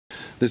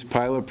This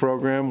pilot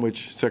program,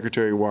 which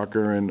Secretary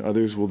Walker and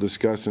others will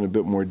discuss in a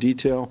bit more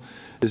detail,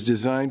 is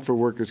designed for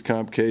workers'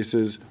 comp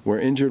cases where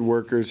injured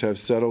workers have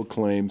settled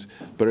claims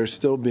but are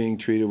still being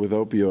treated with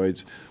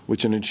opioids,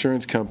 which an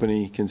insurance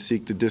company can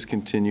seek to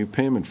discontinue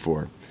payment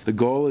for. The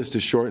goal is to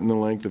shorten the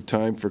length of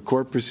time for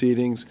court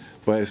proceedings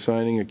by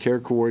assigning a care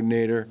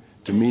coordinator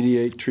to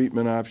mediate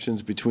treatment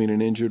options between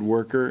an injured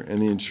worker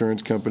and the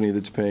insurance company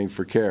that's paying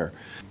for care.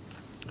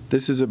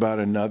 This is about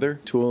another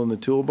tool in the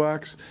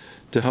toolbox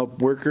to help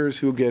workers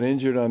who get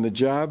injured on the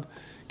job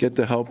get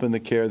the help and the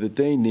care that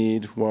they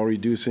need while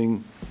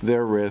reducing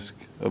their risk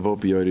of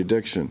opioid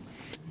addiction.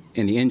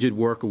 And the injured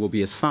worker will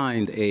be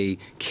assigned a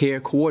care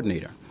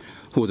coordinator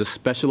who is a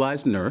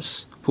specialized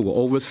nurse who will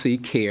oversee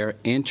care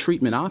and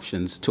treatment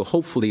options to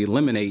hopefully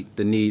eliminate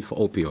the need for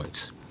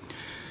opioids.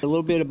 A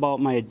little bit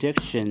about my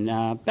addiction.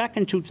 Back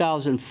in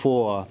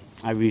 2004,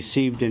 I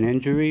received an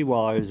injury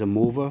while I was a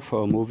mover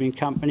for a moving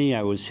company.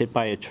 I was hit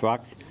by a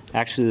truck.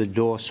 Actually, the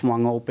door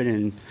swung open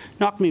and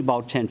knocked me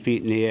about 10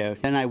 feet in the air.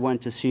 Then I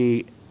went to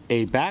see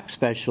a back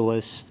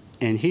specialist,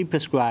 and he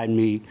prescribed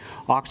me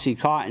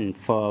OxyContin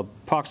for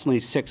approximately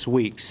 6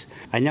 weeks.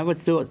 I never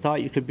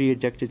thought you could be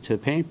addicted to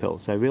pain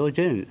pills. I really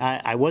didn't.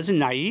 I wasn't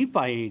naive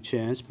by any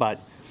chance, but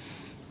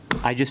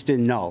I just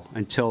didn't know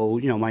until,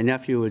 my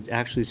nephew had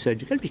actually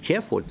said, you got to be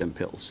careful with them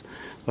pills.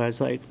 But I was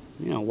like,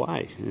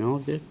 why?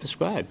 They're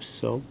prescribed.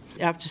 So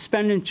after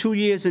spending 2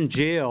 years in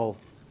jail,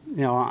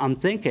 I'm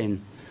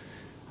thinking,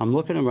 I'm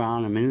looking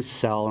around, I'm in a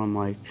cell, and I'm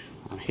like,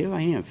 here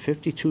I am,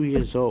 52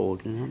 years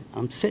old, and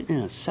I'm sitting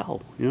in a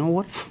cell.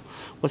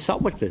 What's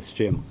up with this,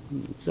 Jim?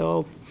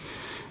 So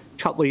a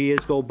couple of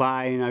years go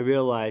by, and I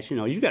realized,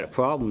 you got a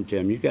problem,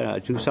 Jim. You got to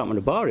do something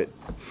about it.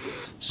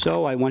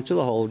 So I went to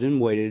the Holden,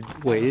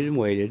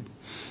 waited,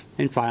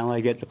 and finally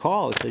I get the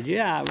call. It said,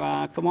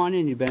 yeah, come on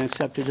in, you've been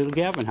accepted to the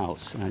Gavin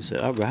House. And I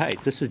said, all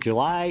right, this is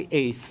July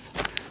 8th,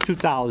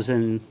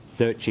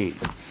 2013.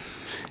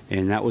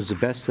 And that was the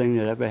best thing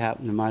that ever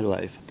happened in my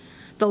life.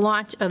 The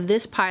launch of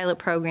this pilot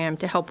program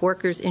to help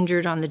workers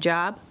injured on the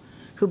job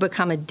who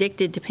become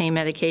addicted to pain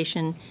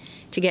medication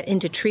to get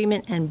into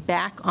treatment and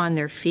back on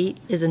their feet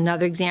is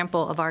another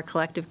example of our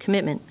collective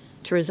commitment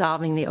to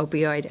resolving the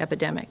opioid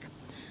epidemic.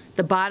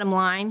 The bottom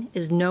line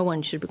is no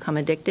one should become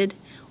addicted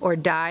or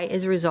die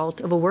as a result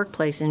of a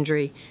workplace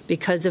injury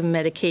because of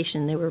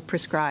medication they were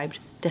prescribed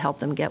to help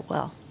them get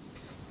well.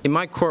 In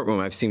my courtroom,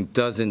 I've seen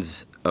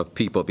dozens of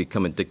people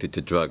become addicted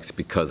to drugs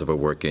because of a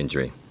work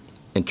injury.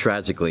 And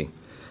tragically,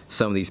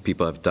 some of these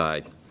people have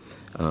died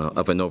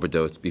of an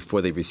overdose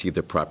before they received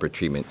the proper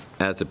treatment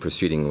as the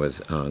proceeding was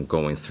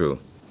going through.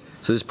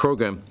 So this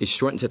program, it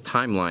shortens the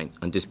timeline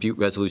on dispute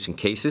resolution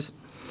cases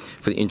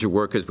for the injured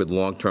workers with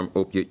long-term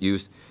opiate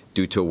use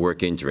due to a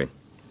work injury.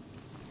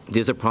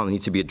 This is a problem that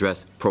needs to be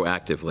addressed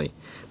proactively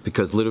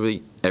because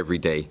literally every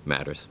day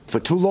matters. For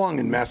too long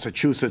in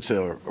Massachusetts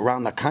or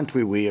around the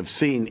country, we have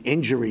seen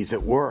injuries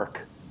at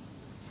work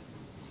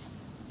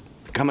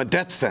become a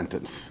death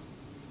sentence.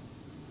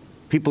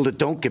 People that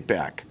don't get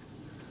back.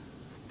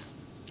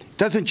 It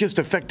doesn't just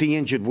affect the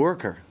injured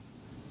worker.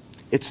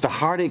 It's the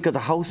heartache of the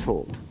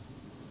household.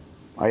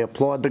 I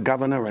applaud the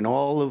governor and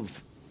all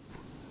of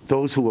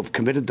those who have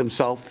committed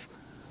themselves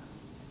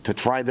to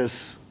try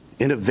this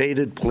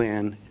innovative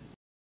plan